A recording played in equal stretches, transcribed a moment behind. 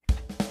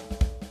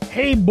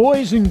Hey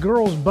boys and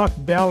girls, Buck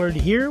Ballard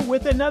here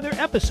with another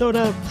episode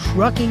of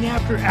Trucking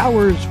After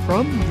Hours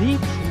from the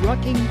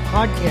Trucking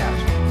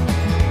Podcast.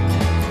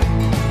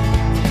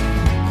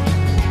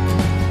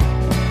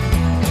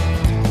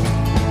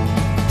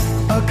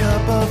 A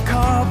cup of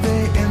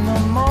coffee in the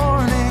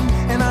morning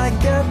and I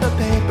get the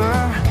paper.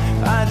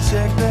 I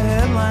check the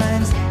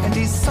headlines and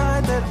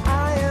decide that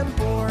I am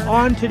bored.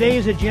 On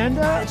today's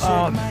agenda,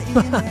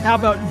 how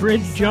about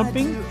bridge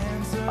jumping?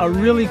 A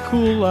really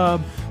cool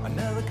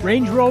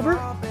Range Rover,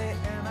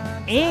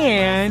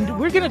 and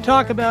we're going to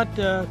talk about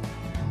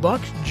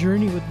Buck's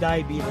journey with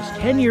diabetes,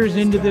 10 years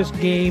into this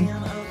game,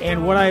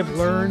 and what I've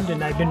learned,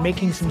 and I've been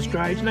making some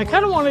strides, and I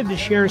kind of wanted to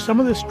share some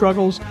of the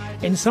struggles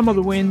and some of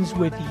the wins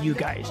with you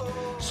guys.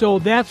 So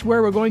that's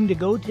where we're going to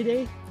go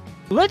today.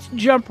 Let's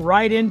jump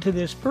right into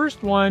this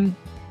first one,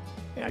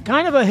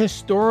 kind of a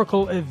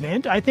historical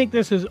event. I think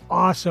this is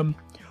awesome.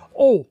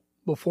 Oh,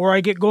 before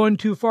I get going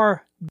too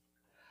far,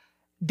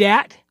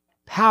 DAT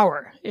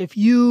Power. If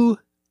you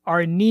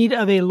are in need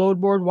of a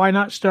load board, why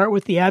not start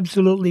with the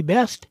absolutely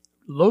best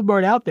load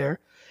board out there,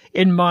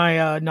 in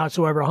my not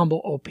so ever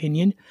humble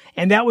opinion,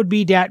 and that would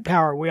be DAT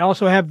Power. We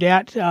also have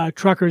DAT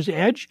Trucker's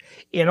Edge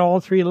in all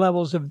three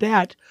levels of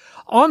that.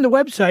 On the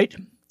website,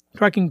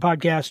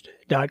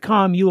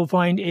 truckingpodcast.com, you will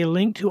find a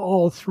link to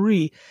all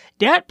three.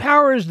 DAT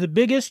Power is the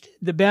biggest,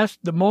 the best,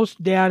 the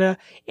most data,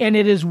 and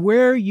it is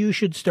where you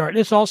should start.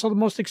 It's also the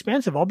most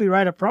expensive. I'll be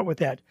right up front with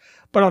that.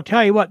 But I'll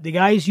tell you what, the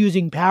guys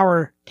using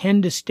Power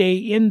tend to stay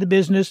in the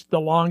business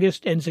the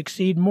longest and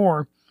succeed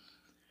more.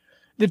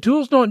 The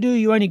tools don't do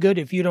you any good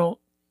if you don't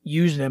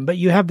use them, but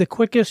you have the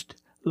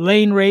quickest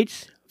lane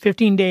rates,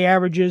 15-day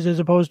averages as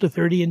opposed to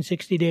 30 and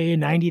 60-day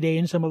and 90-day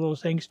and some of those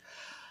things.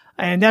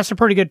 And that's a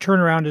pretty good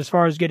turnaround as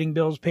far as getting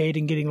bills paid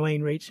and getting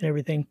lane rates and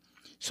everything.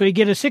 So you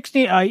get a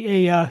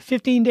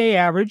 15-day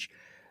average.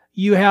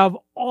 You have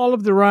all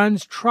of the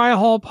runs,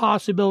 tri-haul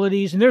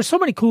possibilities, and there's so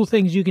many cool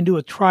things you can do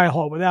with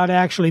tri-haul without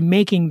actually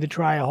making the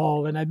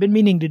tri-haul, and I've been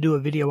meaning to do a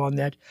video on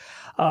that.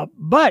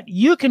 But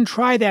you can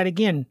try that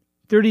again,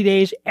 30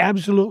 days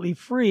absolutely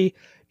free,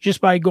 just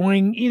by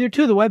going either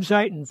to the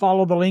website and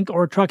follow the link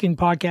or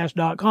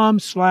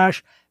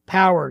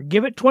truckingpodcast.com/power.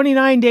 Give it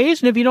 29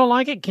 days, and if you don't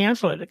like it,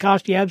 cancel it. It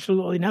costs you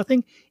absolutely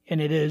nothing,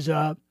 and it is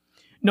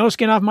no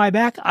skin off my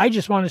back. I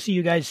just want to see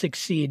you guys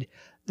succeed.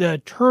 The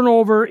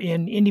turnover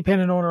in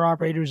independent owner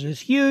operators is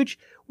huge.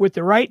 With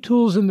the right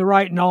tools and the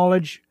right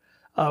knowledge,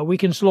 we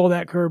can slow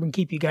that curve and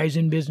keep you guys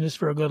in business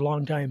for a good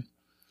long time.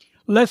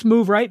 Let's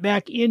move right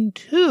back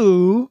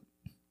into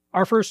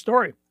our first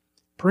story.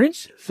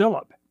 Prince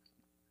Philip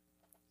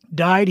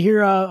died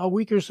here a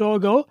week or so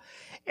ago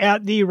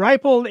at the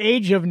ripe old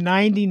age of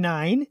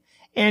 99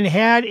 and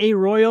had a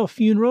royal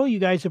funeral. You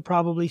guys have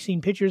probably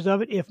seen pictures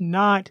of it. If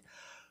not,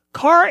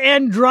 Car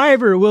and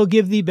Driver will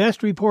give the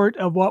best report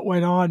of what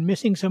went on,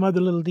 missing some other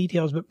little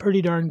details, but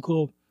pretty darn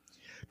cool.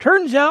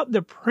 Turns out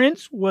the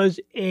prince was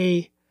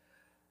a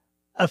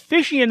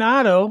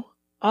aficionado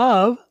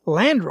of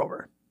Land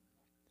Rover.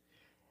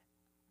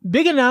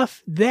 Big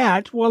enough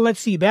that, well, let's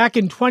see, back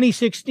in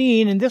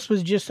 2016, and this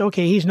was just,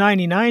 okay, he's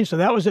 99, so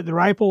that was at the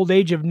ripe old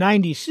age of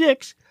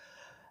 96,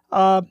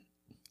 the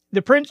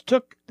prince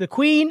took the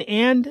Queen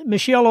and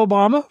Michelle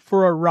Obama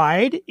for a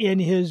ride in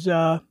his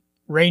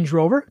Range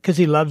Rover, because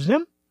he loves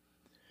them.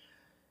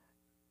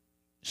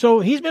 So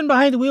he's been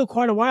behind the wheel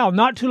quite a while.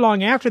 Not too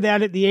long after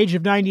that, at the age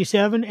of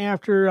 97,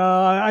 after,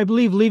 I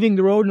believe, leaving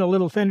the road in a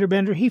little fender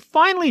bender, he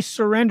finally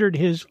surrendered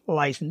his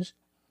license.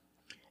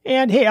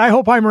 And hey, I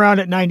hope I'm around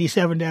at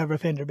 97 to have a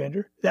fender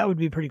bender. That would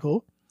be pretty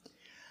cool.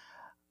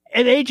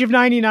 At the age of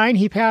 99,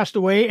 he passed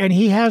away, and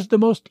he has the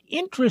most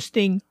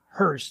interesting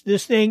hearse.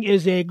 This thing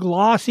is a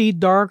glossy,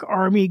 dark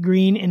army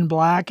green and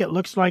black. It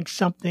looks like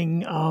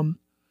something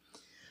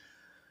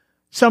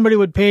somebody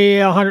would pay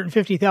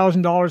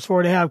 $150,000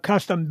 for to have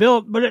custom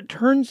built, but it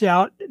turns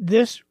out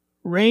this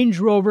Range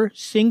Rover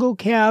single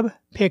cab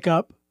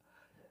pickup,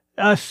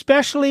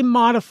 specially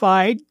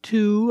modified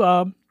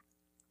to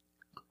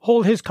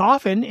hold his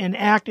coffin and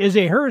act as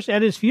a hearse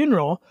at his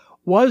funeral,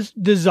 was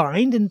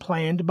designed and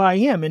planned by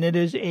him. And it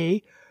is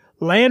a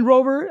Land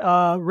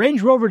Rover,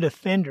 Range Rover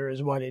Defender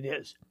is what it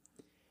is.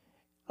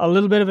 A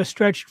little bit of a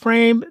stretched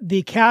frame.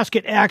 The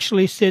casket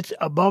actually sits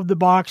above the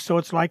box, so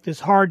it's like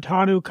this hard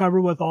tonneau cover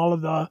with all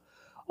of the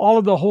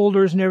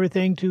holders and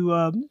everything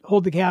to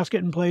hold the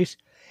casket in place.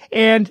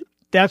 And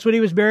that's what he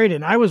was buried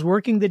in. I was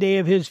working the day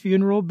of his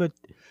funeral, but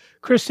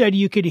Chris said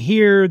you could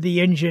hear the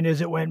engine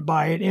as it went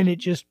by, and it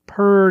just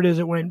purred as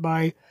it went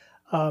by,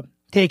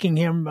 taking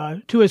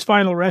him to his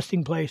final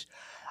resting place.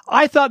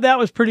 I thought that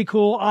was pretty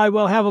cool. I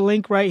will have a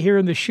link right here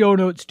in the show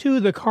notes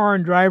to the Car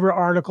and Driver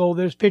article.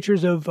 There's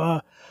pictures of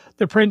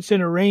the prince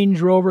in a Range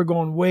Rover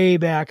going way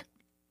back.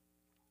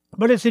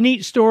 But it's a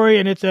neat story,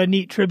 and it's a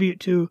neat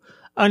tribute to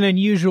an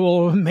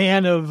unusual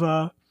man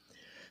of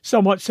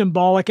somewhat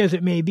symbolic, as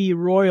it may be,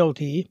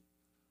 royalty.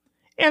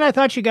 And I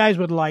thought you guys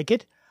would like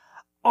it.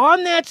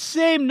 On that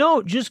same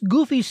note, just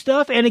goofy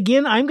stuff. And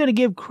again, I'm going to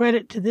give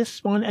credit to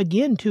this one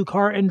again to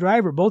Car and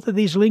Driver. Both of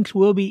these links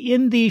will be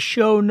in the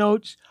show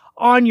notes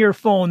on your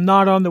phone,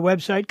 not on the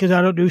website, because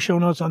I don't do show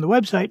notes on the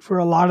website for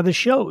a lot of the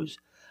shows.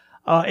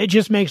 It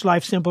just makes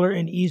life simpler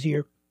and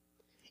easier.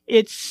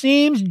 It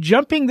seems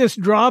jumping this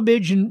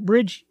drawbridge and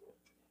bridge.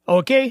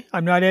 Okay,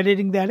 I'm not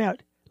editing that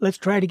out. Let's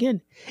try it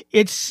again.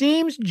 It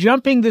seems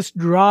jumping this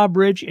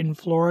drawbridge in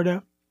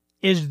Florida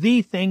is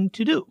the thing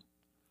to do.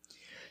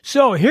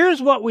 So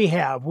here's what we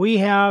have. We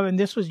have, and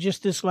this was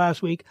just this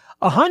last week,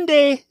 a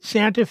Hyundai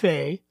Santa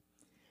Fe.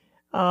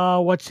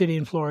 What city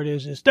in Florida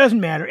is this?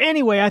 Doesn't matter.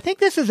 Anyway, I think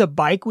this is a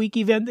bike week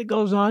event that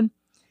goes on.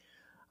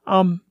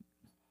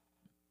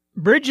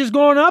 Bridge is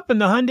going up,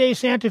 and the Hyundai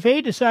Santa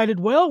Fe decided,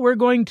 well, we're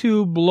going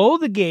to blow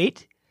the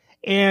gate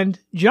and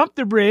jump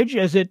the bridge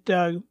as it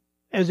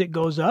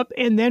goes up,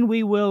 and then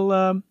we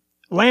will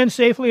land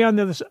safely on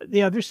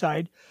the other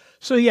side.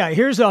 So yeah,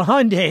 here's a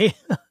Hyundai.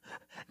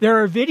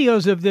 There are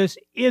videos of this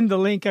in the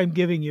link I'm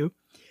giving you.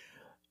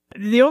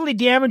 The only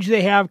damage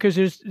they have, because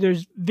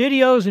there's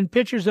videos and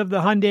pictures of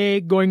the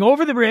Hyundai going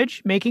over the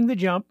bridge, making the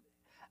jump.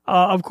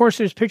 Of course,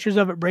 there's pictures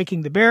of it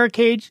breaking the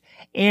barricades.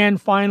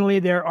 And finally,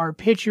 there are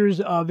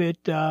pictures of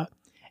it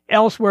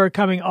elsewhere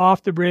coming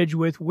off the bridge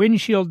with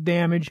windshield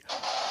damage,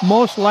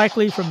 most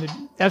likely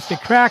that's the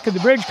crack of the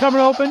bridge coming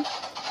open.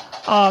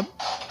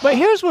 But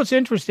here's what's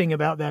interesting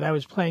about that. I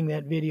was playing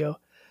that video.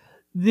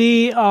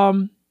 The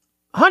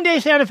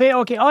Hyundai Santa Fe,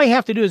 okay, all you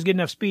have to do is get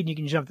enough speed and you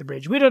can jump the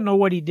bridge. We don't know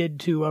what he did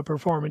to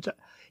performance.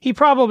 He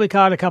probably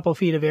caught a couple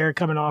feet of air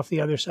coming off the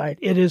other side.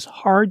 It is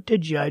hard to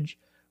judge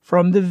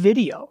from the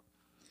video.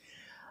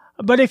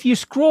 But if you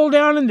scroll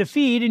down in the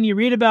feed and you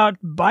read about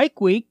Bike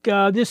Week,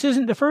 this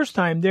isn't the first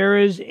time. There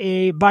is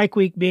a Bike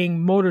Week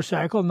being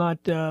motorcycle, not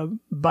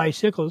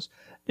bicycles.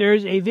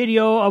 There's a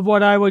video of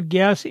what I would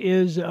guess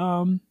is,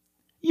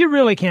 you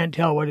really can't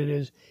tell what it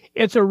is.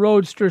 It's a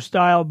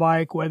roadster-style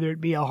bike, whether it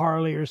be a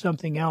Harley or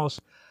something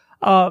else,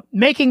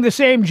 making the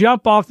same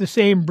jump off the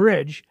same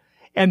bridge.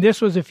 And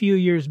this was a few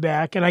years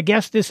back. And I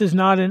guess this is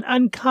not an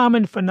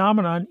uncommon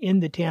phenomenon in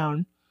the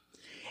town.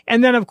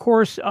 And then, of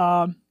course,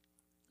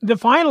 the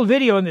final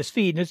video in this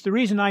feed, and it's the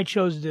reason I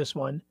chose this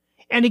one.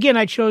 And again,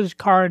 I chose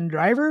Car and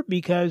Driver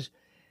because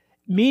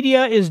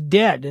media is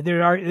dead.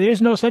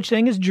 There's no such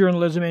thing as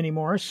journalism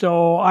anymore.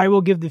 So I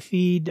will give the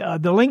feed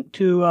the link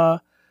to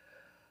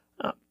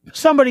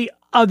somebody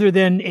other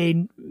than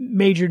a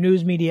major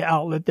news media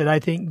outlet that I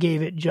think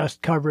gave it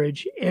just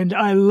coverage. And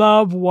I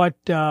love what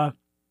Car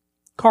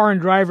and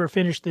Driver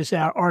finished this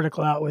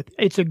article out with.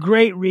 It's a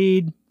great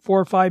read, 4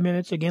 or 5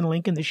 minutes. Again,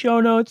 link in the show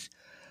notes.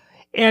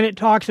 And it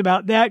talks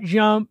about that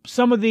jump.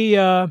 Some of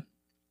the,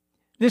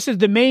 this is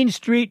the Main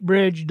Street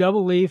Bridge,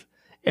 double leaf,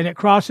 and it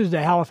crosses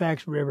the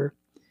Halifax River.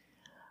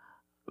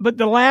 But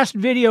the last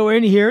video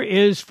in here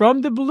is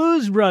from the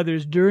Blues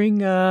Brothers during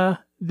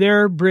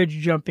their bridge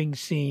jumping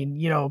scene.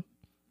 You know,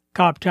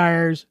 cop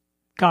tires,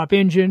 cop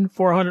engine,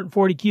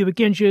 440 cubic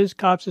inches,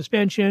 cop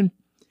suspension.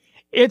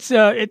 It's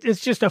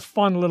just a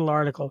fun little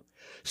article.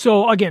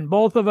 So again,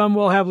 both of them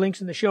will have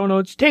links in the show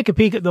notes. Take a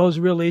peek at those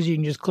real easy. You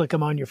can just click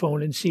them on your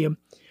phone and see them.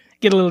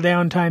 Get a little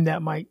downtime.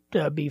 That might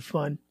be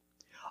fun.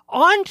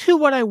 On to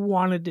what I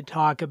wanted to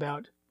talk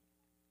about.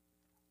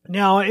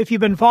 Now, if you've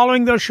been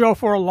following the show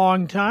for a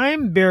long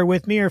time, bear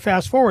with me or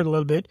fast forward a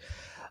little bit.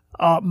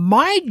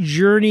 My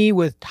journey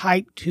with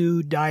type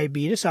 2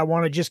 diabetes, I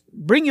want to just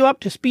bring you up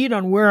to speed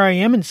on where I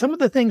am and some of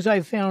the things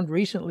I've found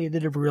recently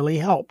that have really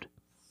helped.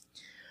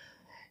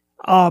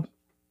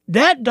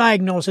 That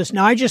diagnosis,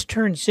 now I just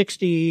turned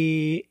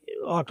 60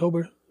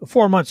 October,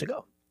 4 months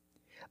ago.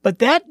 But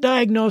that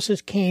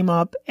diagnosis came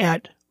up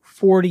at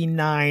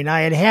 49.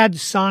 I had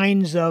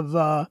signs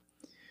of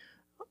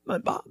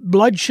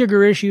blood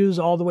sugar issues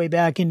all the way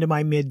back into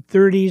my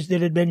mid-30s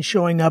that had been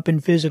showing up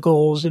in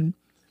physicals and,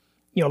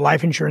 you know,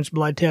 life insurance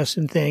blood tests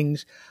and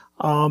things.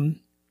 And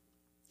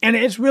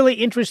it's really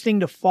interesting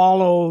to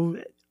follow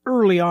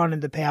early on in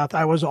the path.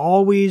 I was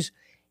always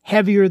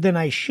heavier than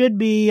I should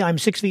be. I'm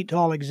 6 feet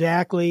tall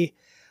exactly.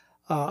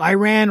 I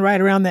ran right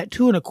around that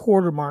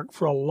 2.25 mark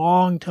for a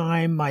long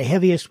time. My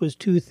heaviest was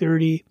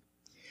 230.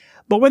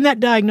 But when that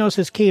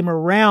diagnosis came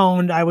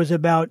around, I was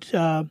about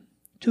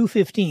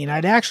 215.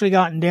 I'd actually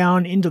gotten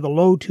down into the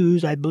low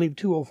twos. I believe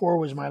 204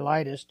 was my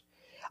lightest.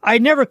 I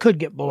never could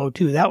get below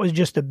 2. That was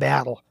just a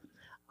battle.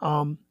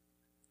 But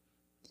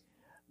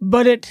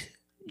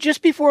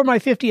just before my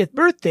 50th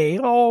birthday,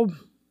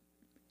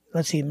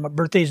 let's see, my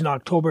birthday's in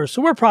October,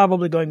 so we're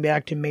probably going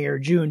back to May or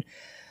June.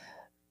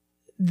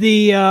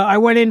 I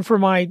went in for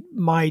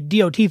my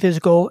DOT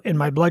physical, and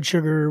my blood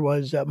sugar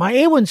was, my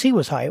A1C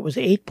was high. It was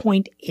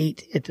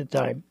 8.8 at the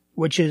time,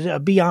 which is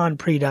beyond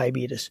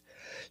pre-diabetes.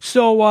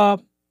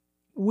 So,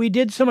 we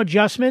did some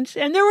adjustments,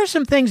 and there were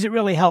some things that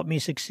really helped me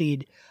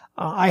succeed.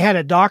 I had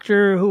a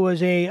doctor who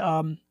was a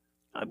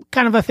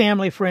kind of a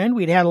family friend.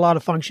 We'd had a lot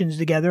of functions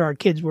together. Our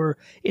kids were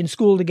in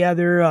school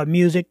together,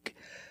 music,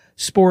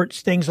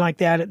 sports, things like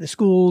that at the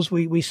schools.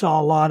 We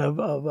saw a lot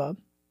of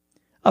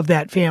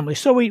that family.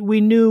 So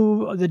we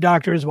knew the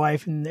doctor, his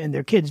wife, and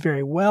their kids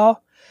very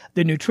well.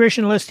 The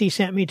nutritionalist he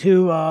sent me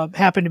to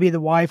happened to be the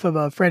wife of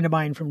a friend of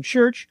mine from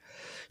church.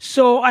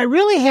 So I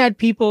really had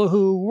people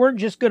who weren't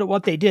just good at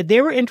what they did.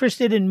 They were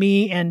interested in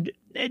me, and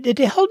it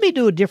held me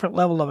to a different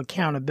level of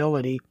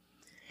accountability.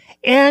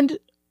 And,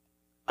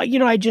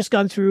 I'd just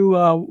gone through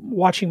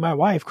watching my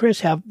wife,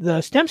 Chris, have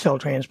the stem cell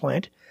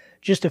transplant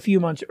just a few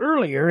months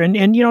earlier.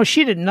 And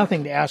she did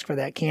nothing to ask for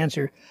that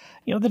cancer.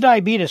 The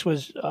diabetes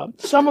was,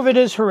 some of it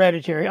is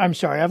hereditary. I'm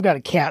sorry, I've got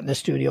a cat in the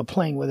studio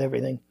playing with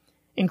everything,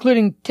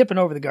 including tipping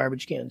over the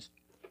garbage cans.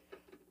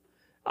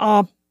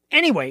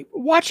 Anyway,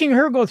 watching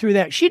her go through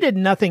that, she did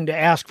nothing to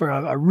ask for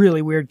a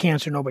really weird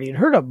cancer nobody had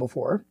heard of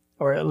before,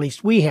 or at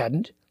least we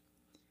hadn't.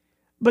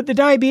 But the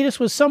diabetes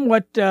was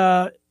somewhat,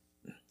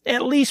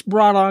 at least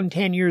brought on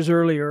 10 years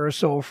earlier or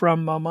so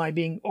from my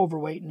being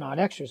overweight and not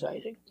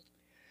exercising.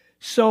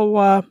 So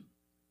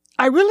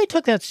I really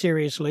took that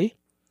seriously.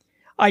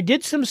 I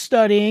did some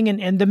studying,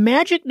 and the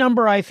magic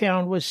number I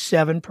found was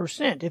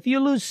 7%. If you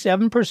lose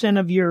 7%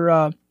 of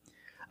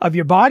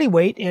your body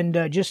weight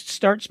and just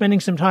start spending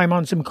some time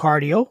on some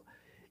cardio,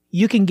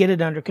 you can get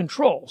it under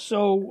control.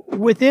 So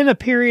within a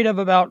period of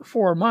about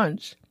 4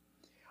 months,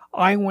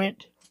 I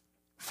went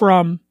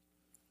from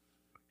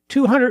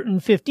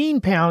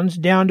 215 pounds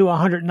down to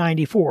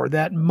 194,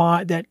 that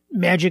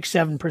magic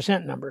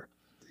 7% number.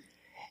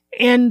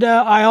 And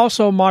I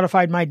also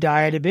modified my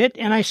diet a bit,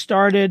 and I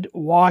started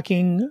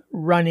walking,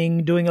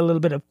 running, doing a little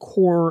bit of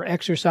core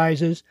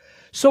exercises.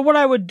 So what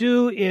I would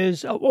do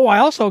is, I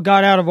also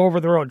got out of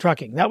over-the-road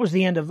trucking. That was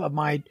the end of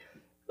my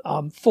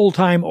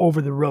full-time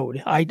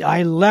over-the-road.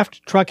 I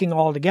left trucking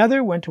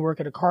altogether, went to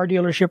work at a car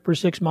dealership for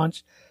 6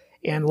 months,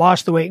 and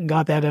lost the weight and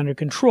got that under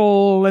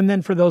control. And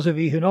then for those of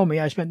you who know me,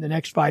 I spent the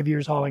next 5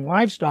 years hauling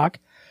livestock,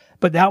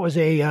 but that was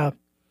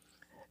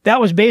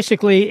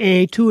basically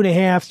a 2.5,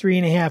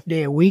 3.5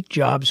 day a week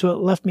job. So it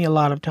left me a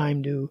lot of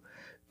time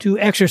to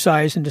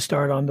exercise and to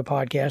start on the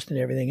podcast and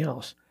everything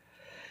else.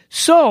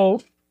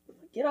 So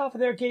get off of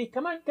there, kitty.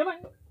 Come on.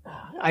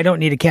 I don't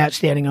need a cat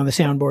standing on the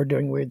soundboard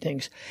doing weird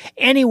things.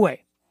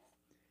 Anyway,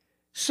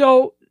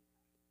 so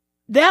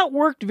that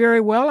worked very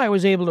well. I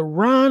was able to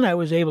run. I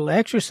was able to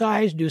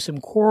exercise, do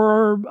some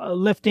core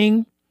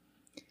lifting.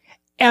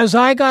 As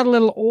I got a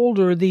little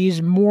older,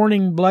 these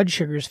morning blood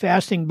sugars,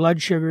 fasting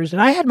blood sugars,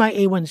 and I had my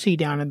A1C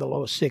down in the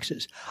low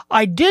 6s.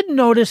 I did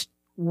notice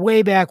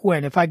way back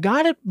when, if I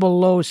got it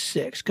below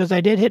 6, because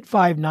I did hit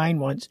 5.9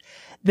 once,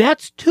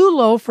 that's too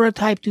low for a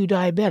type 2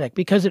 diabetic,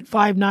 because at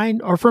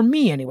 5.9, or for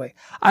me anyway,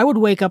 I would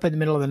wake up in the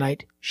middle of the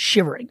night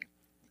shivering,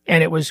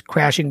 and it was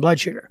crashing blood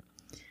sugar.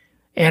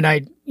 And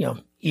I'd,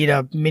 eat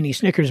a mini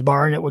Snickers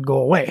bar and it would go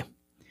away.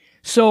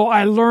 So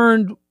I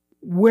learned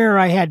where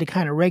I had to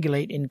kind of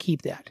regulate and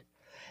keep that.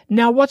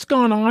 Now, what's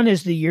gone on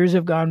as the years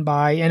have gone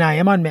by, and I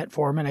am on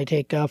metformin. I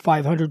take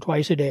 500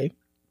 twice a day.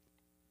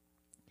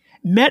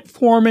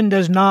 Metformin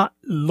does not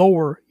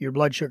lower your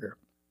blood sugar,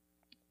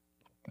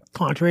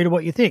 contrary to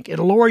what you think.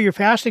 It'll lower your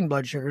fasting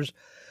blood sugars,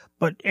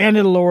 and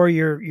it'll lower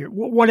your.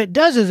 What it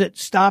does is it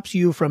stops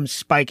you from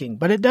spiking,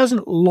 but it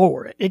doesn't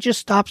lower it. It just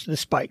stops the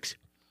spikes.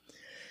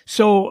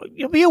 So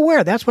you'll be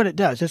aware that's what it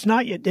does. It's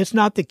not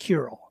the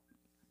cure-all.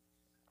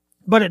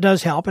 But it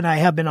does help, and I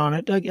have been on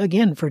it,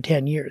 again, for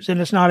 10 years. And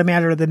it's not a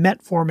matter of the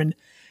metformin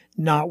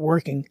not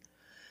working.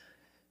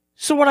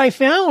 So what I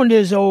found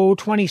is,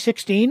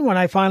 2016, when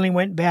I finally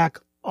went back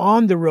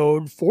on the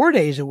road 4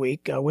 days a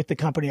week with the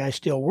company I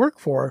still work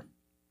for,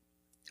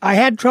 I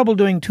had trouble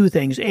doing two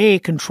things. A,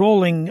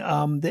 controlling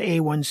the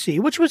A1C,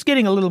 which was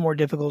getting a little more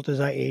difficult as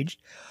I aged.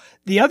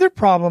 The other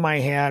problem I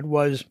had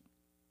was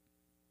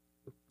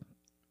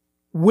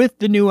with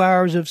the new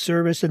hours of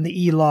service and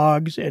the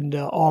e-logs and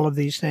all of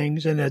these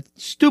things and a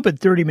stupid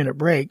 30-minute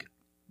break,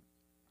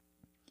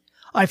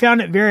 I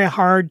found it very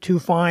hard to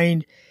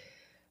find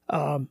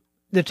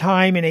the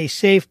time in a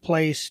safe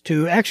place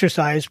to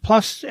exercise,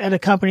 plus at a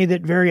company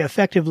that very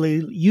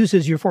effectively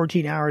uses your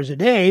 14 hours a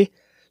day.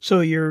 So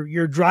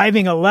you're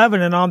driving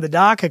 11 and on the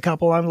dock a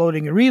couple,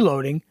 unloading and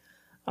reloading.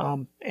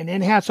 And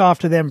then hats off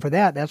to them for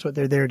that. That's what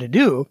they're there to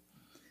do.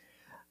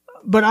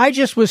 But I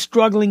just was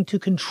struggling to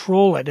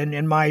control it.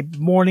 And my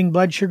morning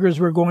blood sugars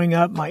were going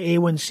up. My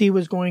A1C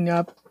was going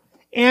up.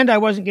 And I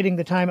wasn't getting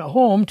the time at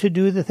home to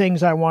do the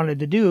things I wanted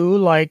to do,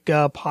 like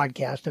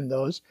podcast and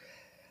those.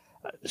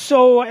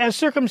 So as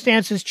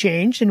circumstances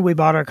changed and we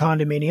bought our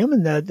condominium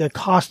and the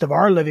cost of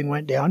our living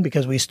went down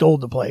because we stole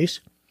the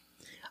place,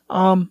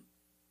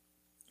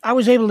 I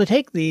was able to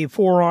take the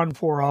 4-on,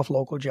 4-off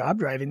local job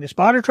driving the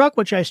spotter truck,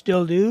 which I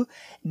still do.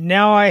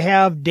 Now I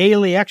have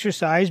daily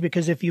exercise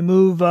because if you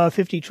move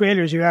 50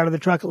 trailers, you're out of the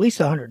truck at least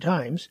 100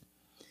 times.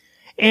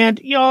 And,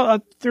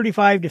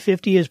 35 to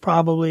 50 is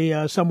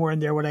probably somewhere in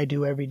there what I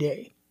do every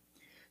day.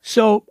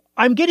 So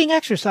I'm getting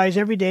exercise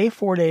every day,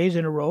 4 days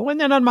in a row. And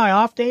then on my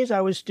off days,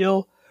 I was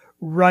still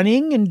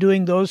running and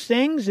doing those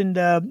things. And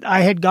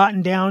I had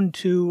gotten down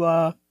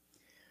to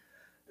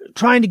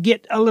trying to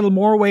get a little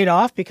more weight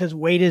off because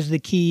weight is the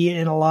key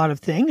in a lot of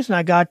things. And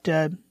I got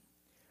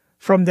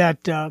from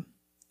that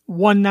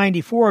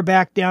 194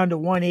 back down to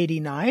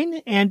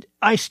 189, and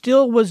I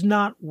still was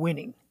not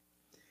winning.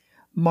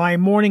 My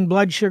morning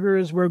blood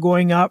sugars were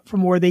going up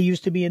from where they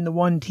used to be in the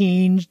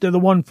 1-teens to the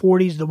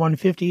 140s, the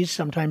 150s,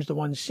 sometimes the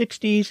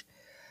 160s.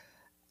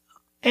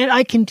 And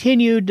I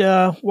continued,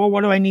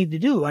 what do I need to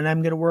do? And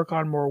I'm going to work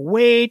on more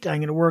weight. I'm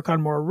going to work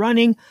on more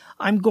running.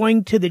 I'm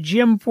going to the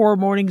gym 4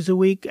 mornings a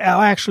week.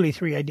 Actually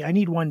 3. I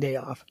need 1 day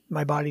off.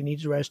 My body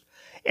needs rest.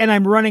 And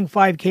I'm running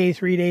 5K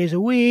 3 days a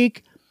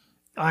week.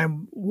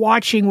 I'm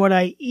watching what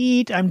I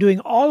eat. I'm doing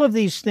all of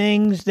these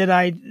things that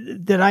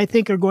I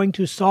think are going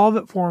to solve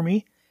it for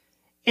me.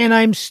 And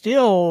I'm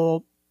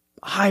still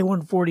high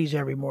 140s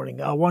every morning,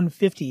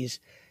 150s.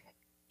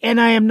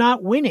 And I am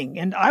not winning.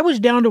 And I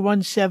was down to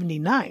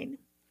 179.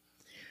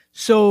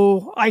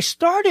 So I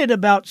started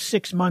about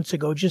 6 months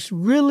ago, just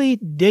really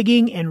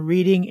digging and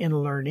reading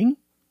and learning.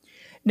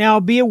 Now,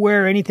 be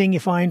aware anything you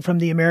find from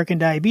the American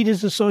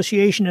Diabetes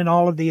Association and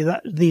all of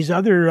these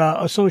other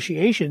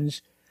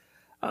associations,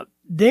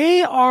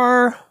 they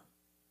are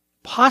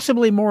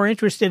possibly more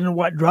interested in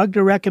what drug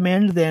to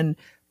recommend than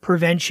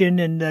prevention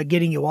and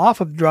getting you off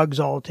of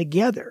drugs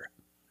altogether.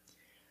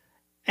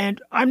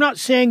 And I'm not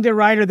saying they're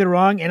right or they're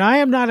wrong, and I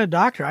am not a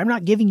doctor. I'm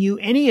not giving you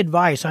any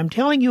advice. I'm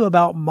telling you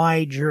about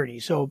my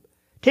journey. So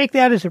take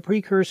that as a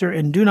precursor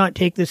and do not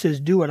take this as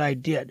do what I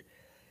did.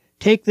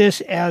 Take this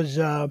as,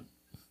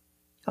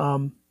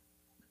 phone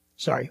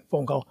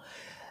call.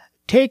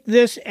 Take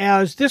this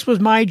as this was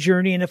my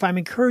journey, and if I'm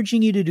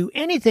encouraging you to do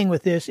anything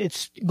with this,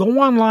 it's go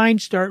online,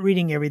 start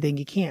reading everything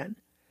you can.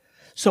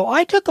 So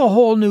I took a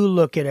whole new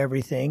look at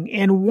everything,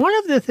 and one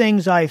of the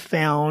things I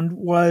found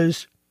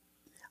was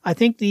I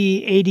think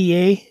the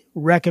ADA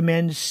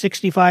recommends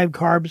 65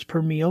 carbs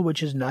per meal,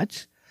 which is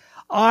nuts.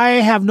 I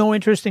have no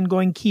interest in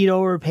going keto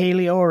or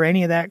paleo or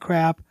any of that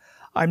crap.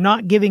 I'm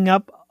not giving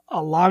up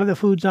a lot of the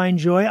foods I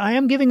enjoy.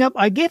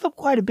 I gave up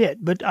quite a bit,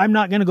 but I'm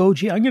not going to go,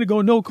 I'm going to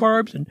go no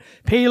carbs and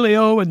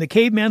paleo and the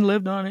cavemen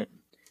lived on it.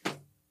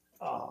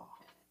 Oh.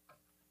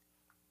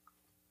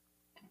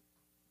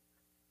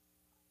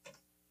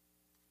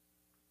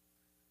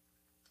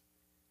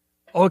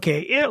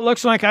 Okay, it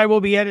looks like I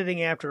will be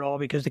editing after all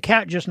because the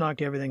cat just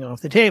knocked everything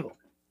off the table.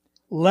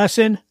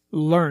 Lesson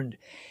learned.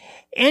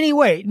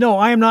 Anyway, no,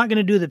 I am not going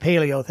to do the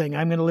paleo thing.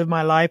 I'm going to live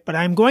my life, but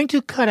I'm going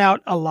to cut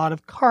out a lot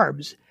of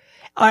carbs.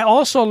 I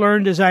also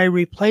learned as I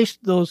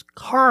replaced those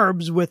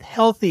carbs with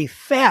healthy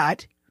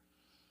fat,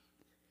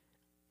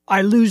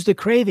 I lose the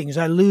cravings.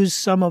 I lose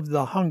some of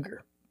the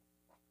hunger.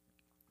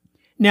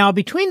 Now,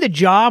 between the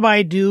job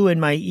I do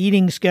and my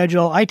eating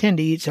schedule, I tend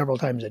to eat several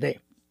times a day.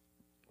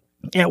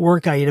 At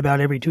work, I eat about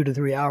every 2 to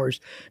 3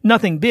 hours.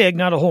 Nothing big,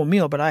 not a whole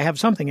meal, but I have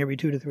something every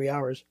 2 to 3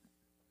 hours.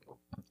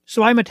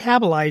 So I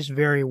metabolize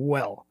very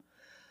well.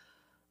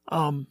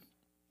 So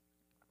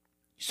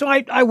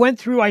I went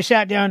through, I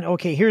sat down,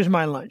 okay, here's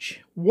my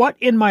lunch. What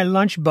in my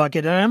lunch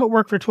bucket? And I'm at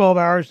work for 12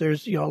 hours.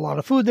 There's, a lot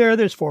of food there.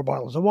 There's 4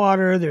 bottles of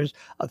water. There's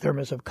a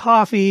thermos of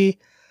coffee,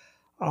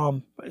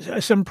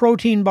 some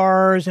protein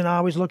bars, and I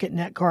always look at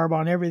net carb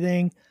on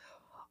everything.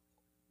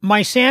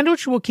 My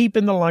sandwich will keep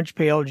in the lunch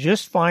pail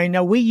just fine.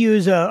 Now, we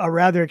use a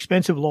rather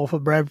expensive loaf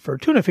of bread for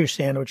tuna fish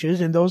sandwiches,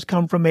 and those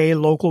come from a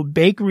local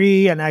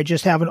bakery, and I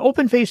just have an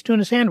open-faced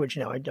tuna sandwich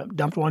now. I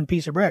dumped 1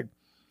 piece of bread.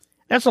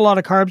 That's a lot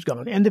of carbs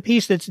gone. And the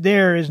piece that's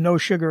there is no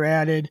sugar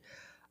added,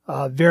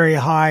 very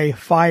high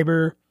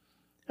fiber.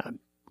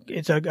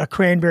 It's a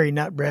cranberry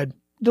nut bread.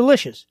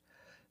 Delicious.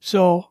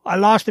 So I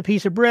lost a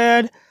piece of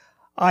bread.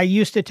 I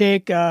used to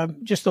take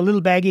just a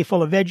little baggie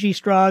full of veggie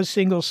straws,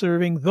 single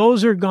serving.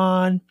 Those are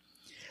gone.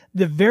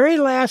 The very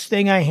last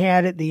thing I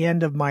had at the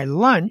end of my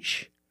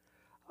lunch,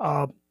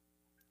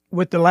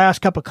 with the last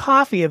cup of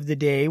coffee of the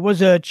day,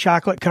 was a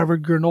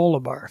chocolate-covered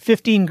granola bar,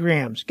 15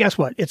 grams. Guess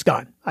what? It's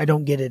gone. I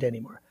don't get it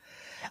anymore.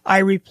 I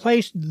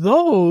replaced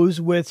those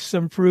with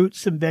some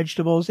fruits, some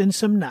vegetables, and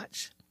some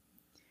nuts.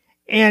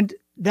 And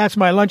that's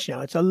my lunch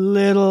now. It's a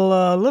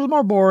little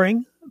more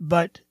boring,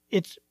 but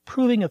it's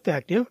proving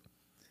effective.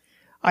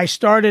 I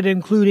started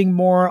including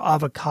more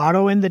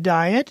avocado in the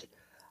diet.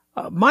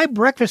 My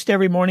breakfast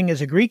every morning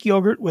is a Greek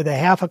yogurt with a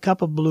half a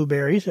cup of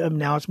blueberries.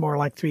 Now it's more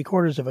like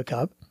 3/4 of a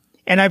cup.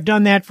 And I've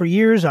done that for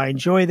years. I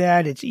enjoy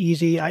that. It's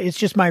easy. It's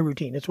just my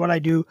routine. It's what I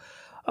do.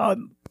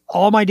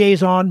 All my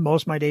days on,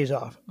 most of my days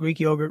off. Greek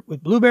yogurt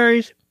with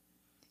blueberries.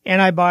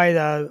 And I buy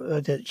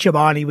the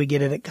Chobani. We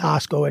get it at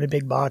Costco in a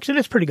big box, and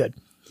it's pretty good.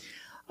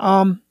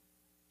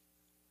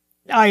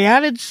 I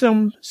added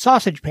some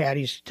sausage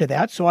patties to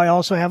that, so I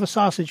also have a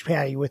sausage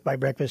patty with my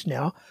breakfast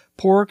now.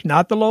 Pork,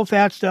 not the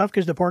low-fat stuff,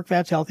 because the pork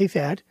fat's healthy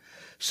fat.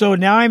 So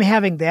now I'm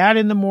having that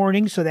in the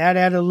morning, so that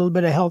added a little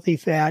bit of healthy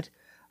fat.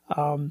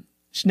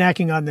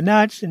 Snacking on the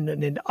nuts,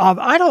 and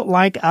I don't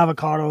like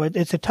avocado.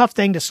 It's a tough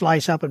thing to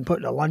slice up and put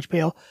in a lunch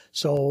pail,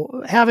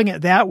 so having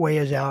it that way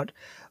is out.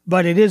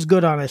 But it is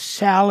good on a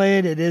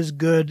salad. It is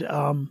good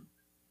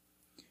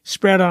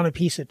spread on a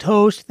piece of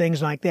toast,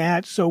 things like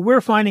that. So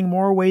we're finding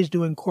more ways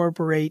to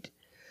incorporate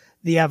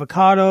the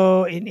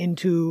avocado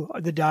into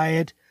the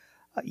diet.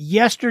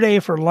 Yesterday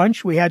for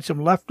lunch, we had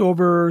some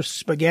leftover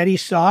spaghetti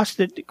sauce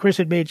that Chris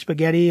had made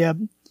spaghetti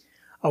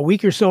a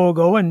week or so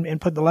ago and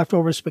put the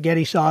leftover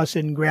spaghetti sauce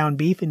and ground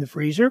beef in the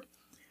freezer.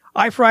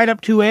 I fried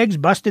up 2 eggs,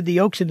 busted the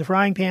yolks in the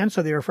frying pan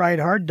so they were fried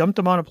hard, dumped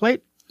them on a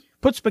plate,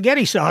 put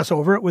spaghetti sauce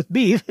over it with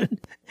beef, and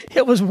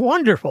it was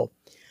wonderful.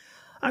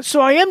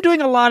 So I am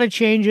doing a lot of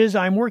changes.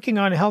 I'm working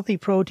on healthy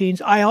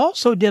proteins. I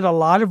also did a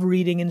lot of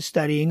reading and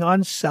studying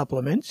on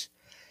supplements.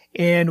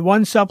 And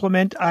one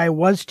supplement I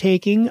was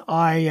taking,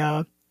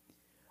 I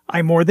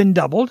more than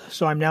doubled.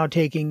 So I'm now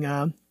taking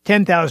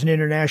 10,000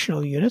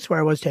 international units where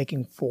I was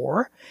taking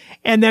 4.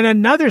 And then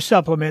another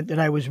supplement that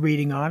I was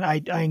reading on,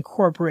 I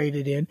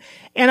incorporated in.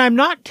 And I'm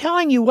not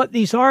telling you what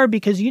these are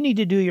because you need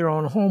to do your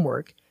own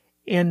homework.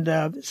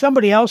 And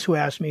somebody else who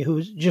asked me,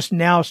 who's just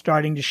now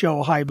starting to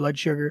show high blood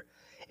sugar,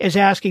 is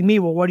asking me,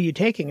 well, what are you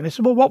taking? And I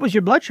said, well, what was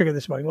your blood sugar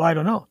this morning? Well, I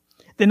don't know.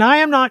 Then I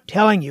am not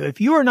telling you.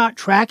 If you are not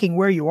tracking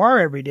where you are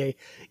every day,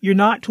 you're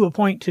not to a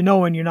point to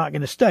know, and you're not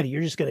going to study.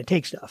 You're just going to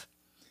take stuff.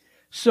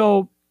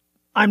 So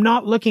I'm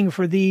not looking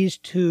for these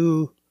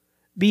to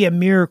be a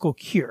miracle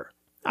cure.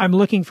 I'm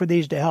looking for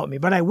these to help me.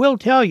 But I will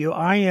tell you,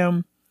 I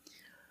am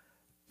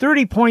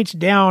 30 points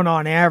down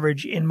on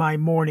average in my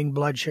morning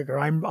blood sugar.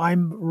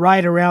 I'm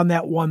right around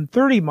that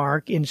 130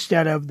 mark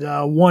instead of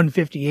the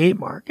 158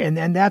 mark. And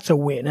that's a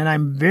win. And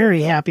I'm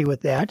very happy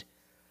with that.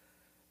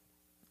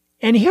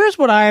 And here's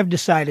what I have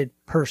decided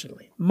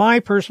personally,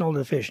 my personal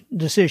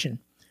decision.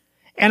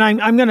 And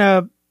I'm going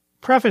to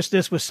preface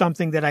this with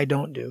something that I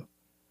don't do.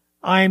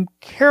 I'm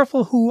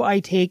careful who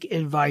I take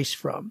advice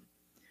from.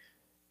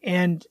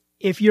 And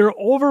if you're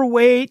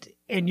overweight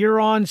and you're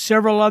on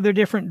several other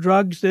different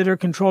drugs that are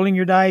controlling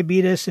your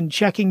diabetes and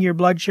checking your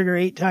blood sugar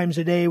 8 times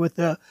a day with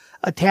the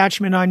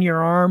attachment on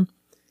your arm,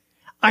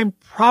 I'm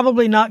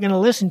probably not going to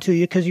listen to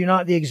you because you're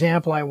not the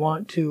example I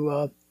want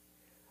to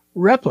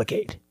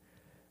replicate.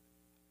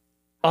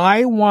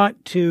 I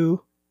want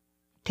to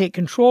take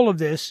control of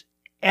this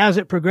as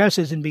it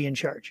progresses and be in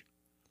charge.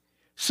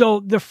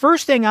 So the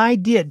first thing I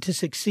did to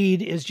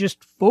succeed is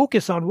just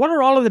focus on what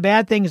are all of the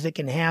bad things that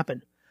can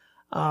happen.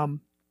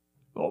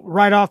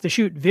 Right off the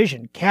chute,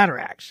 vision,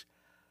 cataracts,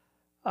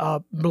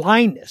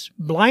 blindness.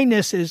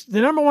 Blindness is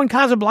the number one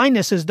cause of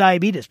blindness is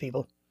diabetes,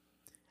 people.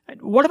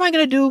 What am I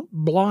going to do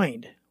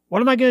blind?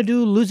 What am I going to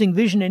do losing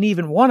vision in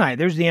even one eye?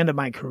 There's the end of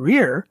my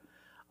career,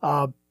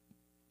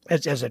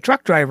 as a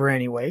truck driver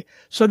anyway.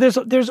 So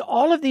there's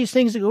all of these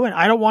things that go in.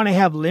 I don't want to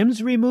have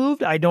limbs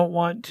removed. I don't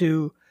want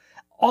to,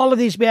 all of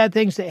these bad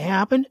things that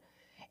happen.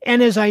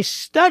 And as I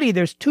study,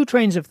 there's 2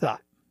 trains of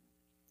thought.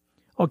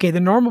 Okay,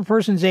 the normal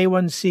person's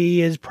A1C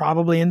is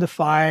probably in the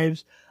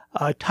 5s.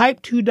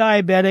 Type 2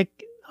 diabetic,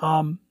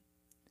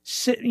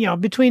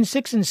 between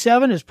 6 and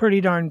 7 is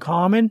pretty darn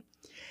common.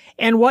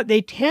 And what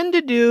they tend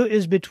to do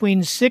is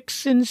between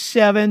 6 and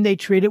 7, they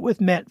treat it with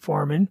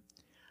metformin.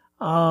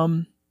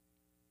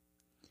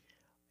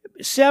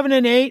 7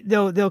 and 8,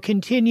 they'll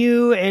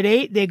continue. At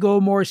 8, they go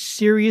more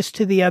serious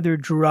to the other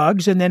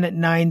drugs. And then at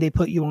 9, they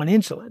put you on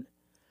insulin.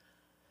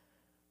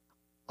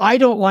 I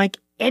don't like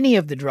any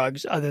of the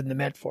drugs other than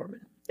the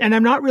metformin. And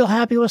I'm not real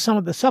happy with some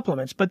of the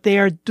supplements, but they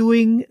are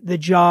doing the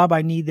job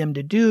I need them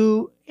to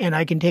do. And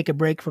I can take a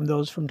break from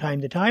those from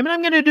time to time. And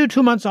I'm going to do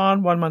 2 months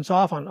on, 1 month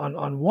off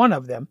on one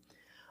of them.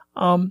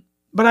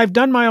 But I've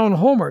done my own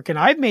homework and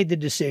I've made the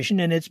decision,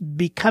 and it's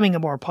becoming a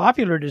more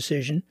popular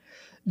decision,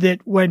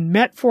 that when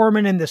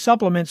metformin and the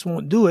supplements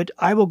won't do it,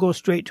 I will go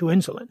straight to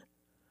insulin.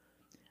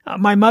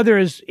 My mother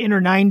is in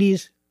her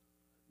 90s,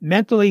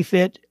 mentally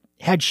fit.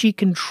 Had she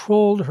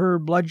controlled her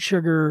blood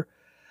sugar,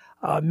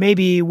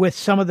 maybe with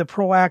some of the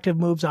proactive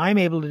moves I'm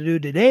able to do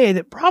today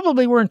that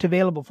probably weren't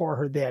available for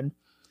her then,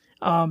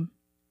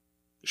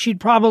 she'd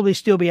probably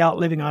still be out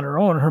living on her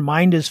own. Her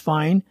mind is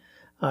fine.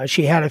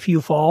 She had a few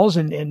falls,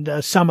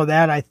 and some of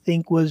that I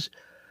think was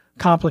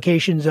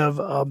complications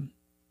of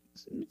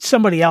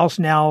somebody else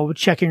now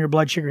checking her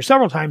blood sugar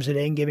several times a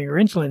day and giving her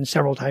insulin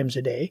several times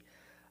a day.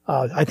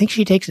 I think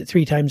she takes it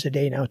 3 times a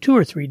day now, 2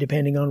 or 3,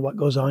 depending on what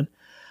goes on.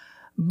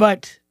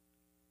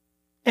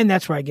 And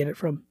that's where I get it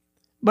from.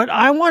 But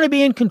I want to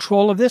be in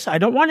control of this. I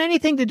don't want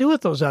anything to do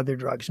with those other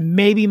drugs.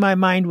 Maybe my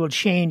mind will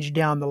change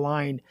down the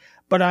line,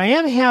 but I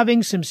am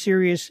having some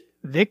serious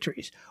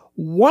victories.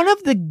 One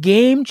of the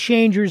game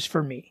changers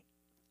for me,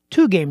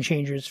 2 game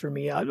changers for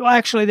me.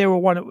 Actually, there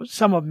were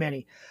some of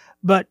many,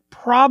 but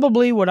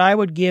probably what I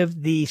would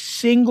give the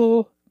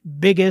single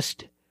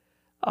biggest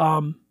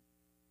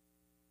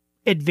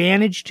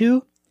advantage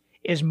to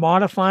is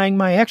modifying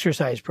my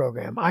exercise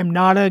program. I'm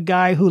not a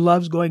guy who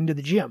loves going to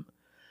the gym.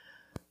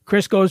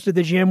 Chris goes to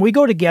the gym. We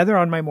go together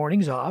on my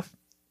mornings off,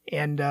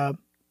 and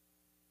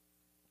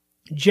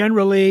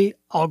generally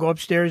I'll go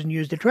upstairs and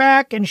use the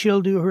track, and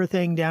she'll do her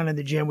thing down in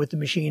the gym with the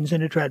machines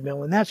and a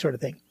treadmill and that sort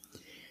of thing.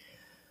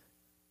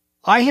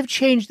 I have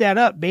changed that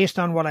up based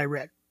on what I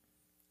read.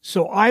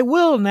 So I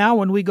will now,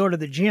 when we go to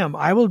the gym,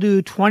 I will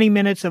do 20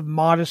 minutes of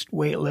modest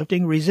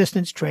weightlifting,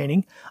 resistance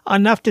training,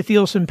 enough to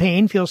feel some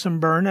pain, feel some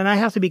burn. And I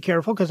have to be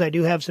careful because I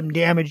do have some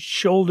damaged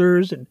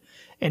shoulders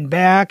and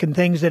back and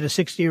things that a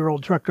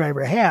 60-year-old truck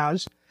driver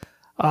has.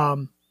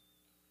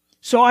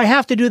 So I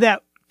have to do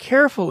that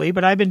carefully,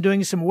 but I've been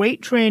doing some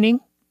weight training,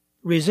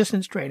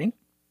 resistance training.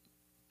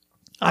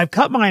 I've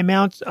cut my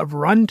amounts of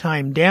run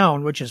time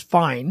down, which is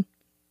fine.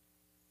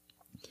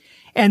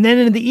 And then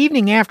in the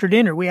evening after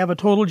dinner, we have a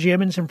total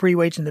gym and some free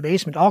weights in the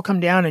basement. I'll come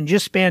down and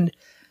just spend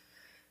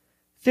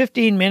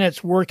 15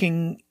 minutes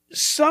working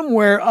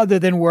somewhere other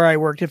than where I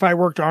worked. If I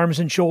worked arms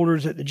and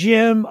shoulders at the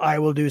gym, I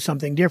will do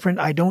something different.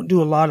 I don't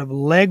do a lot of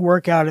leg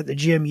workout at the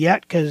gym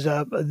yet because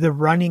the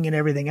running and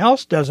everything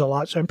else does a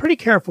lot. So I'm pretty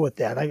careful with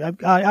that.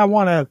 I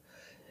want to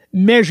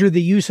measure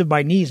the use of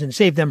my knees and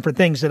save them for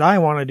things that I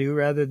want to do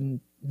rather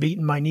than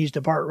beating my knees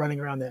apart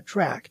running around that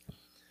track.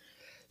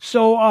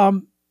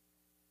 So,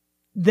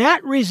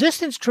 that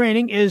resistance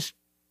training is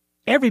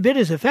every bit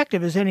as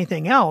effective as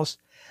anything else.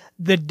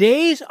 The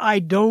days I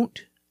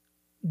don't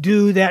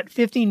do that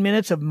 15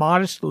 minutes of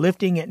modest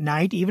lifting at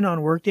night, even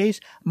on work days,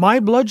 my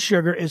blood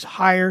sugar is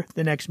higher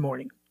the next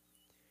morning.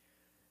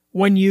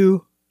 When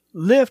you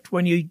lift,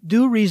 when you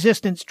do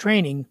resistance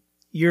training,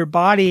 your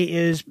body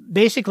is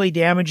basically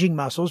damaging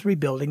muscles,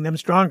 rebuilding them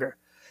stronger.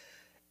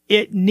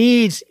 It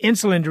needs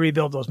insulin to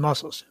rebuild those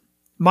muscles.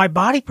 My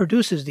body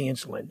produces the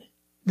insulin.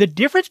 The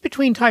difference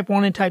between type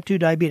 1 and type 2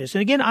 diabetes,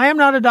 and again, I am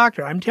not a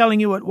doctor. I'm telling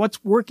you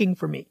what's working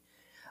for me.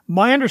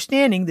 My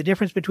understanding, the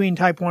difference between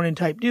type 1 and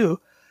type 2,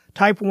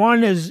 type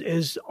 1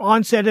 is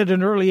onset at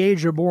an early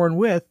age or born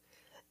with.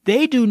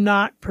 They do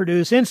not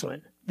produce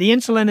insulin. The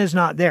insulin is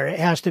not there. It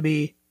has to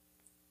be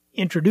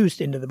introduced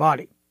into the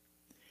body.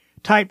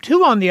 Type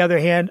 2, on the other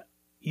hand,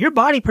 your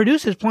body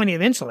produces plenty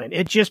of insulin.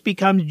 It just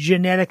becomes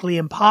genetically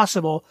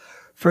impossible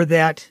for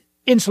that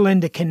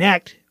insulin to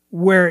connect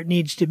where it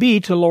needs to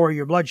be to lower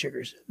your blood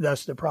sugars,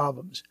 thus the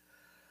problems.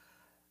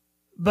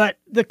 But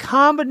the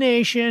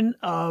combination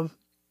of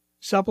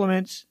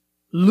supplements,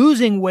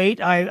 losing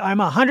weight, I'm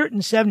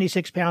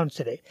 176 pounds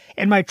today,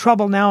 and my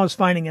trouble now is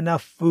finding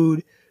enough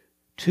food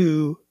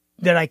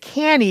that I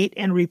can eat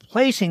and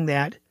replacing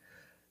that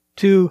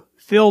to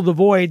fill the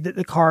void that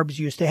the carbs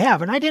used to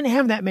have. And I didn't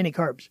have that many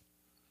carbs.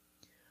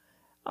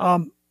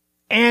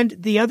 And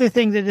the other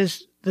thing that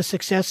is the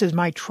success is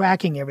my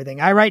tracking everything.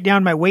 I write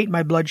down my weight and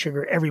my blood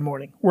sugar every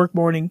morning. Work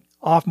morning,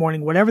 off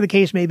morning, whatever the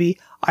case may be,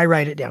 I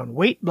write it down.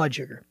 Weight, blood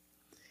sugar.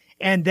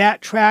 And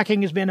that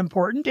tracking has been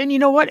important. And you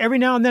know what? Every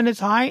now and then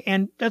it's high,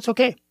 and that's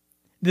okay.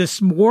 This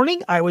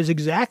morning, I was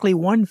exactly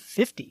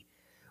 150,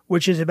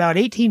 which is about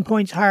 18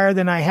 points higher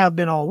than I have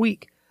been all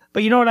week.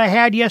 But you know what I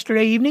had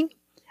yesterday evening?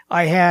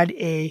 I had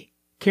a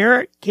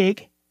carrot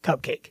cake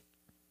cupcake.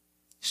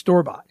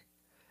 Store-bought.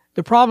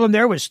 The problem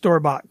there was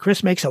store-bought.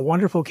 Chris makes a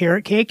wonderful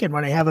carrot cake, and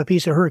when I have a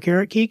piece of her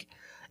carrot cake,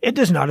 it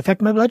does not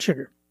affect my blood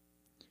sugar.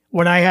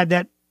 When I had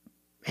that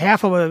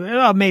half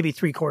of maybe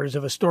 3/4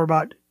 of a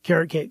store-bought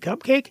carrot cake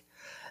cupcake,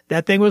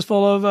 that thing was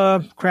full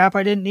of crap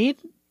I didn't need.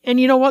 And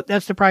you know what?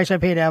 That's the price I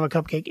pay to have a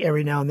cupcake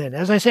every now and then.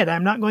 As I said,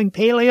 I'm not going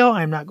paleo.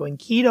 I'm not going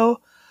keto.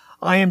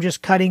 I am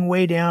just cutting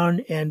way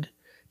down and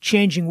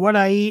changing what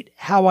I eat,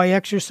 how I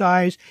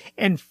exercise,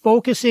 and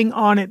focusing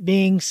on it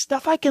being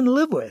stuff I can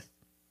live with.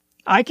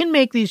 I can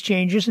make these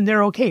changes and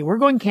they're okay. We're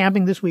going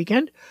camping this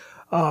weekend.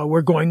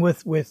 We're going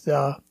with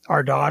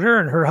our daughter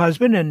and her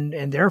husband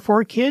and their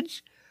 4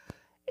 kids.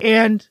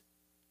 And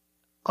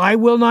I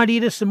will not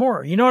eat a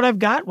s'more. You know what I've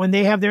got when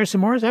they have their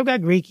s'mores? I've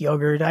got Greek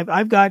yogurt.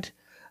 I've got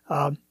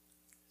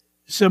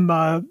some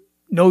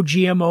no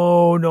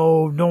GMO,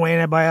 no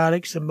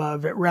antibiotics, some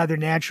rather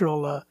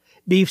natural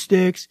beef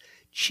sticks,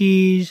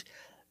 cheese.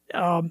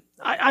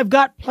 I've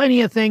got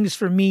plenty of things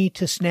for me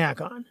to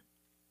snack on.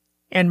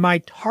 And my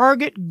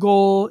target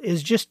goal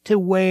is just to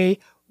weigh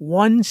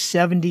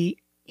 170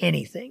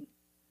 anything.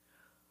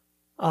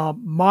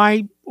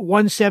 My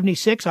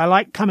 176, I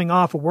like coming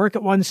off of work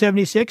at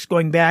 176,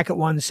 going back at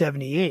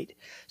 178.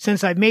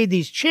 Since I've made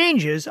these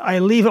changes, I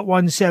leave at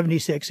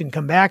 176 and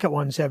come back at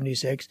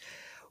 176.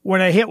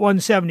 When I hit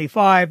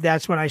 175,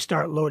 that's when I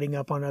start loading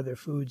up on other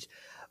foods.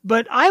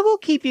 But I will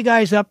keep you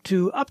guys up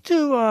to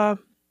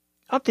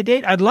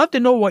date. I'd love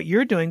to know what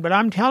you're doing, but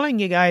I'm telling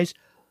you guys,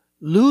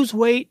 lose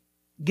weight,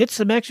 get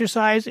some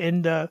exercise,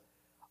 and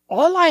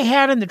all I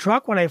had in the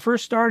truck when I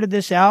first started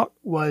this out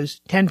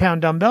was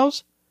 10-pound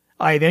dumbbells.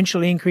 I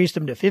eventually increased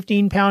them to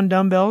 15-pound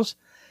dumbbells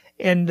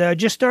and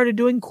just started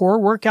doing core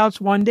workouts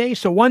one day.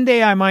 So one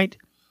day I might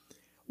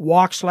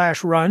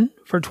walk/run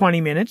for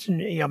 20 minutes,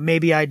 and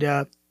maybe I'd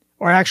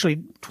or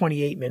actually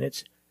 28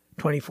 minutes,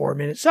 24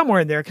 minutes,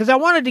 somewhere in there, because I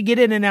wanted to get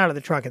in and out of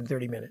the truck in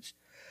 30 minutes.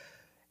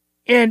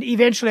 And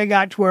eventually I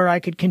got to where I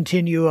could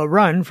continue a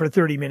run for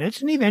 30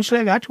 minutes. And eventually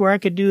I got to where I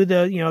could do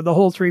the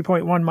whole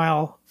 3.1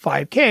 mile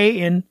 5K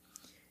in,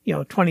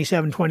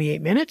 27,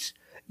 28 minutes,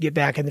 get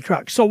back in the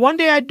truck. So one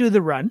day I'd do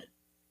the run.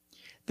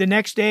 The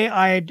next day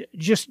I'd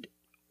just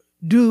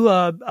do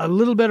a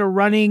little bit of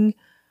running,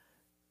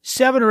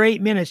 7 or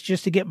 8 minutes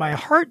just to get my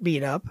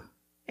heartbeat up.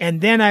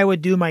 And then I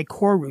would do my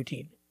core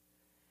routine.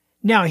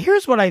 Now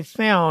here's what I've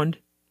found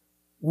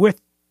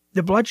with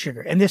the blood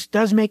sugar. And this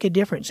does make a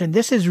difference. And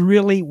this is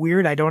really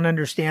weird. I don't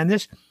understand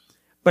this.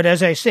 But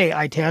as I say,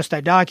 I test, I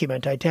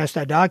document, I test,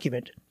 I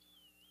document.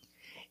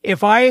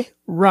 If I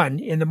run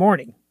in the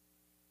morning,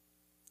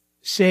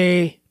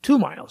 say 2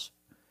 miles,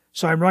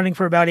 so I'm running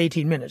for about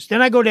 18 minutes.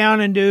 Then I go down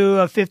and do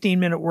a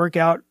 15-minute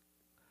workout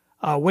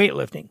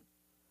weightlifting.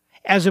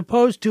 As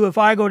opposed to if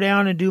I go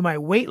down and do my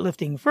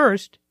weightlifting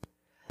first,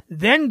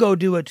 then go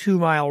do a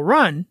 2-mile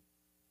run,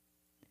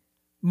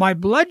 my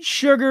blood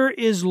sugar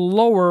is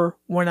lower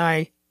when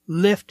I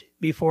lift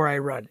before I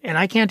run. And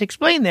I can't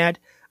explain that,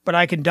 but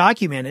I can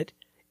document it.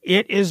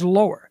 It is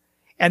lower.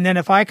 And then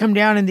if I come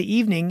down in the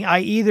evening, I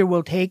either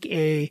will take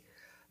a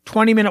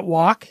 20-minute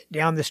walk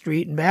down the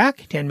street and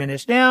back, 10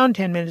 minutes down,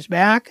 10 minutes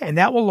back, and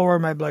that will lower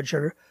my blood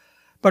sugar.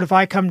 But if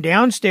I come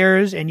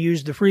downstairs and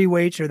use the free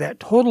weights or that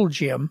total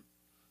gym,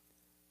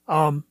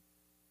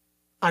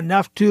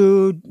 enough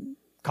to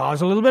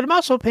cause a little bit of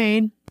muscle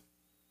pain,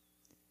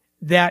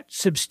 that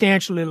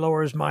substantially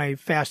lowers my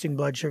fasting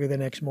blood sugar the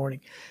next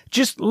morning.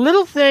 Just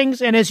little things,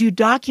 and as you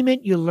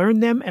document, you learn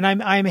them. And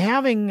I'm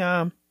having,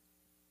 I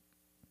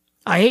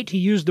hate to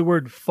use the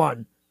word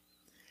fun.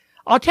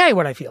 I'll tell you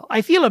what I feel.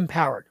 I feel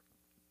empowered.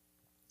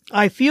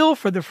 I feel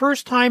for the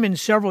first time in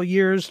several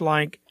years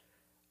like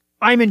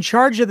I'm in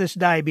charge of this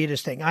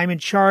diabetes thing. I'm in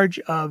charge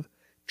of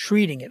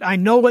treating it. I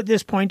know at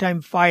this point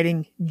I'm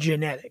fighting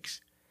genetics,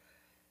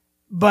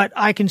 but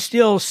I can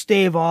still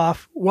stave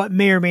off what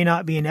may or may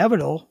not be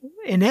inevitable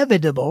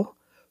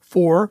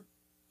for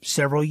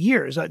several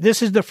years.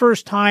 This is the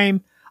first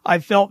time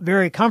I've felt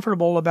very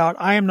comfortable about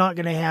I am not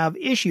going to have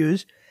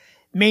issues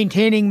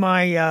maintaining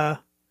my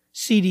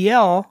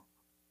CDL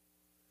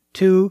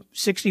to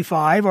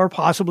 65 or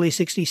possibly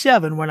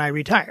 67 when I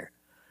retire.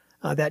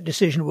 That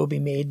decision will be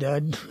made,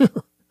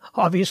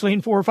 obviously,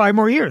 in 4 or 5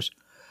 more years.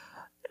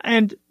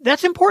 And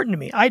that's important to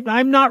me.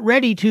 I'm not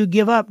ready to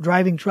give up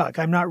driving truck.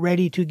 I'm not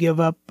ready to give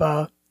up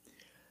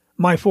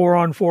my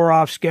 4-on,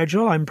 4-off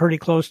schedule. I'm pretty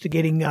close to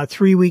getting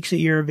 3 weeks a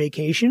year of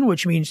vacation,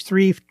 which means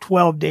 3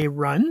 12-day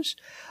runs.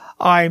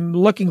 I'm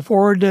looking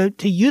forward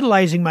to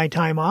utilizing my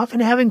time off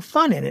and having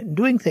fun in it and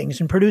doing things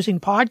and producing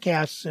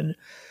podcasts and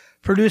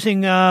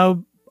producing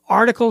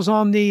articles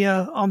on the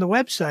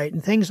website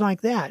and things like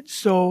that.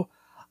 So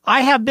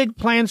I have big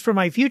plans for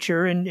my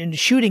future, and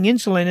shooting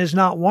insulin is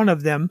not one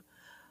of them.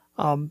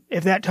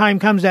 If that time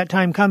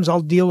comes,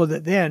 I'll deal with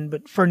it then.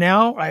 But for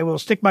now, I will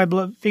stick my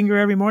finger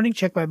every morning,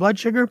 check my blood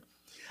sugar.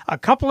 A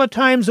couple of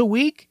times a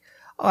week,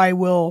 I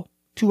will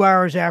 2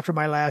 hours after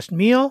my last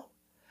meal.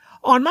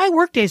 On my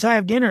work days, I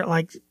have dinner at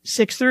like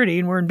 6:30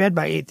 and we're in bed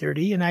by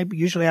 8:30, and I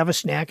usually have a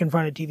snack in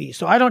front of TV.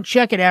 So I don't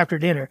check it after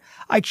dinner.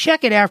 I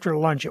check it after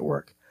lunch at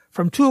work.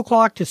 From 2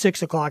 o'clock to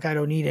 6 o'clock, I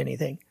don't need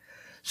anything.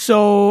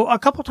 So a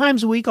couple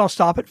times a week, I'll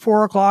stop at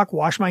 4 o'clock,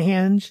 wash my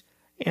hands,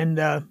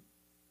 and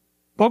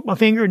poke my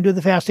finger and do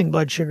the fasting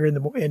blood sugar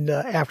in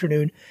the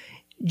afternoon,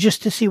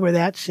 just to see where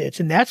that sits.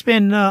 And that's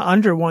been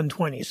under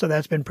 120, so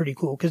that's been pretty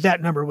cool because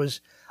that number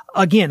was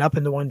again up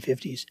in the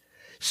 150s.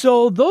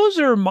 So those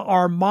are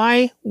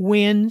my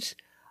wins.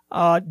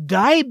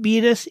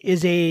 Diabetes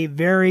is a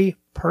very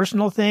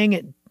personal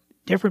thing.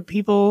 Different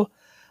people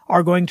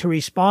are going to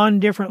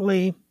respond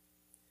differently.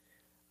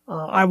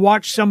 I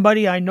watched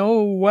somebody I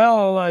know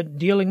well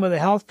dealing with a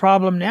health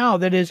problem now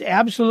that is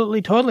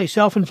absolutely, totally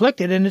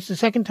self-inflicted, and it's the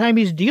second time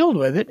he's dealt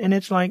with it, and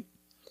it's like,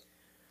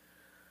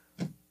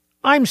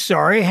 I'm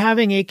sorry,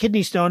 having a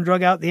kidney stone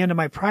drug out the end of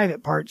my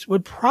private parts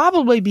would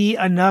probably be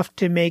enough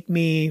to make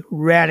me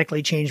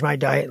radically change my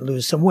diet and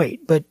lose some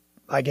weight, but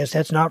I guess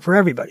that's not for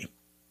everybody.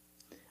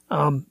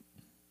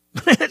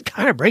 It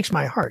kind of breaks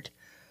my heart.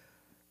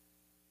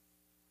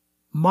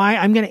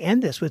 I'm going to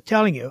end this with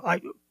telling you,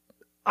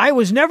 I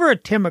was never a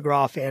Tim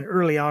McGraw fan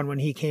early on when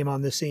he came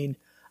on the scene.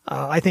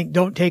 I think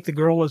Don't Take the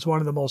Girl was one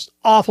of the most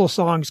awful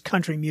songs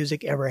country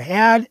music ever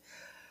had.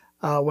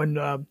 When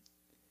Don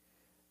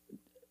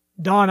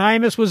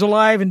Imus was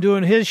alive and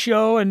doing his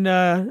show and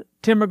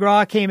Tim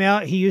McGraw came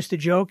out, he used to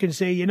joke and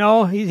say,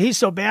 he's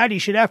so bad he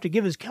should have to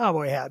give his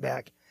cowboy hat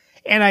back.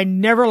 And I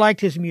never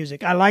liked his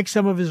music. I liked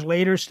some of his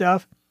later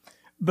stuff,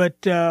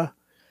 but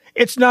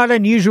it's not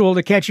unusual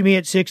to catch me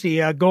at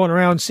 60 going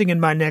around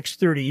singing my next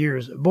 30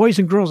 years. Boys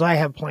and girls, I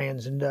have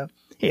plans. And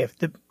if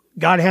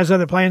God has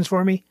other plans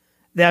for me,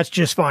 that's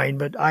just fine.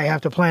 But I have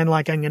to plan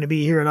like I'm going to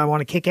be here and I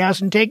want to kick ass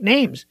and take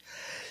names.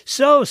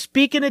 So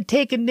speaking of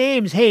taking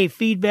names, hey,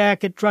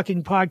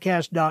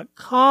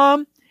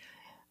 feedback@truckingpodcast.com.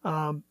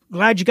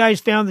 Glad you guys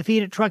found the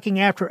feed at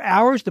Trucking After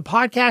Hours. The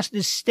podcast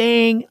is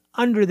staying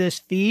under this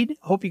feed.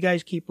 Hope you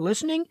guys keep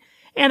listening.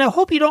 And I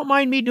hope you don't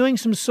mind me doing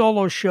some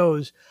solo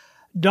shows.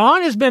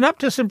 Don has been up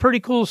to some pretty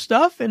cool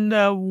stuff, and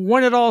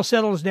when it all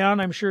settles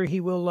down, I'm sure he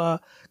will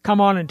come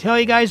on and tell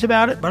you guys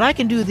about it. But I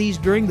can do these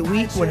during the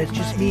week when it's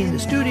just me in the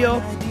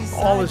studio.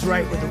 All is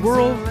right with the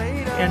world,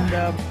 and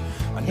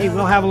hey,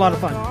 we'll have a lot of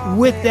fun.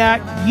 With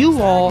that,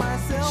 you all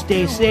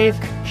stay safe,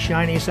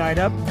 shiny side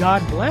up,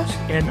 God bless,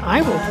 and I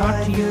will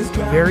talk to you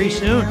very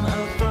soon.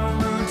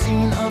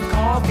 Of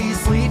coffee,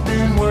 sleep,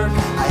 and work.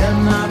 I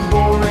am not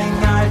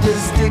boring, I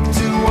just stick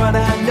to what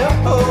I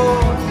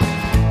know.